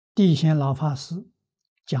地仙老法师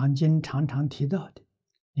讲经常常提到的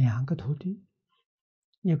两个徒弟，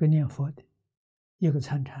一个念佛的，一个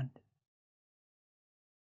参禅的。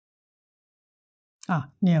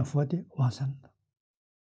念佛的往生了，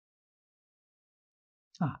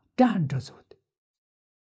站着走的，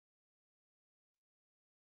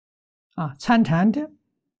参禅的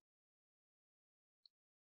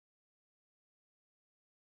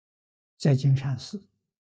在金山寺，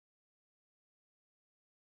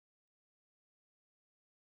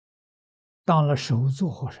当了首座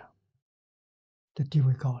和尚，的地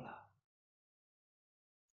位高了，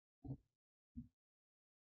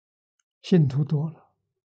信徒多了，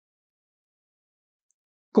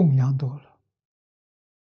供养多了，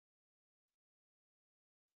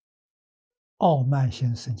傲慢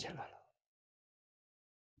心生起来了。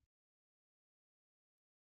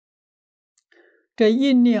这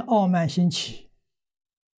一念傲慢心起，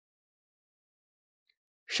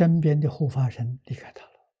身边的护法神离开他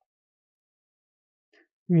了，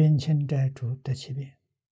冤亲债主得其便，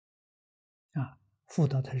附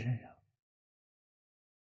到他身上。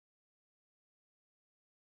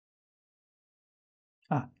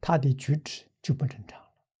他的举止就不正常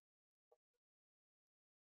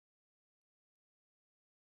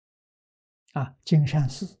了。金山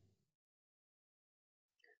寺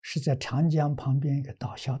是在长江旁边一个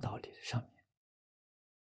小岛的上面。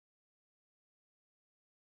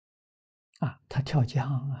他跳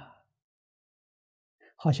江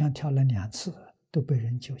好像跳了2次，都被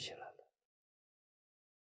人救起来了。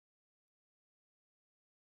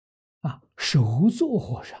首座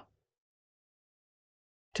和尚，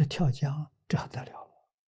这跳江这还得了了？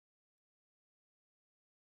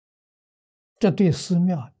这对寺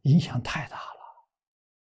庙影响太大了。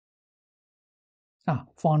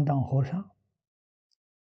方丈和尚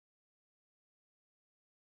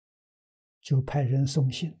就派人送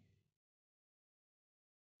信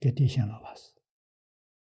给地仙老法师。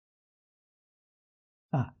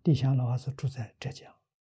地仙老法师住在浙江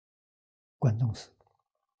关中寺。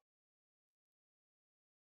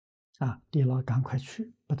地老赶快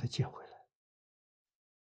去把他接回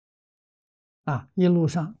来。一路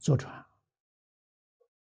上坐船，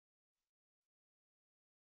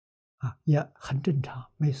也很正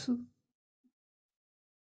常，没事。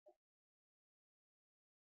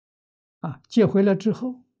接回来之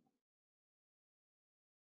后，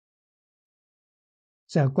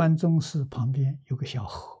在关中寺旁边有个小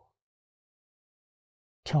河，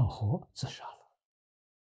跳河自杀了。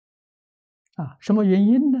什么原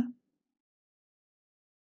因呢？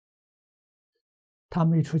他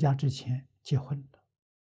没出家之前结婚了，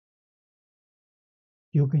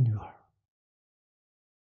有个女儿。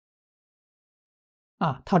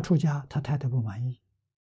他出家，他太太不满意，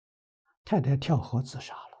太太跳河自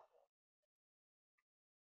杀了。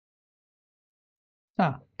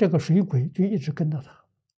这个水鬼就一直跟着他，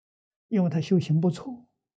因为他修行不错，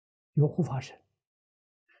有护法神。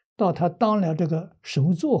到他当了这个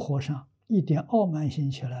首座和尚，一点傲慢心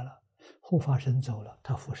起来了，护法神走了，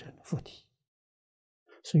他附身附体。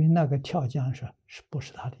所以那个跳江是不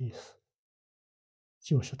是他的意思？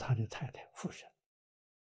就是他的太太附身。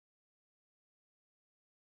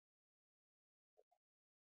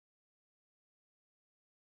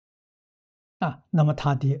那么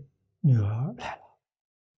他的女儿来了，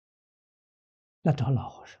来找老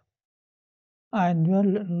和尚。女儿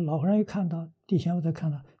老和尚一看到地仙，我才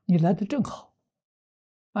看到你来的正好。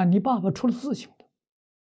你爸爸出了事情了。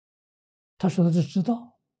他说他就知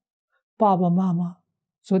道，爸爸妈妈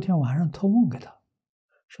昨天晚上托梦给他，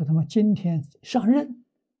说他们今天上任。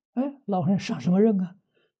老和尚上什么任啊？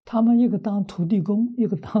他们一个当土地公，一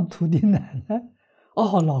个当土地奶奶。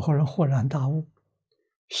老和尚豁然大悟，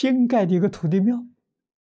新盖的一个土地庙。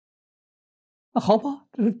好吧，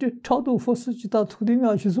这超度佛事就到土地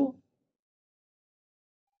庙去做。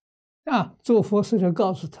做佛事的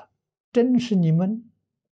告诉他，真是你们，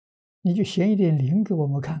你就显一点灵给我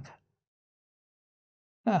们看看。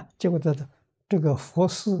结果这个佛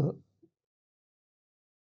寺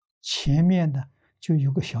前面呢，就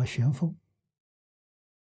有个小旋风。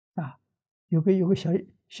有个小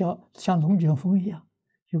像龙卷风一样，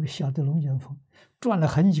有个小的龙卷风，转了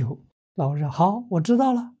很久。老和尚好，我知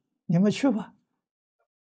道了，你们去吧。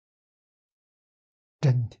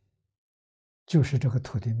真的，就是这个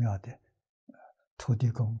土地庙的土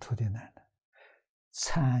地公、土地奶奶，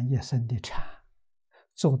参一生的禅，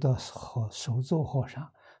做到首座和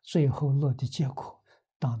尚，最后落的结果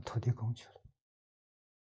当土地公去了。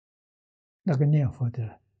那个念佛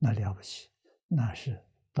的那了不起，那是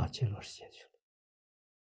到极乐世界去了。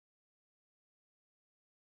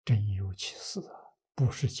真有其事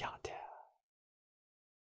不是假的。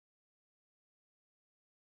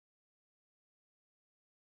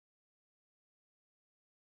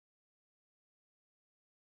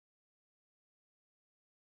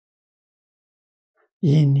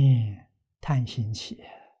一念贪心起，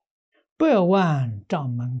百万障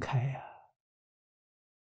门开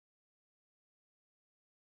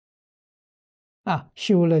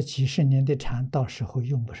修了几十年的禅，到时候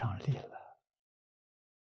用不上力了。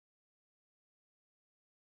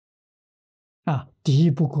敌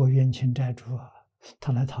不过冤亲债主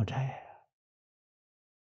他来讨债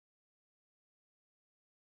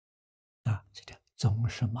这个总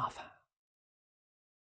是麻烦。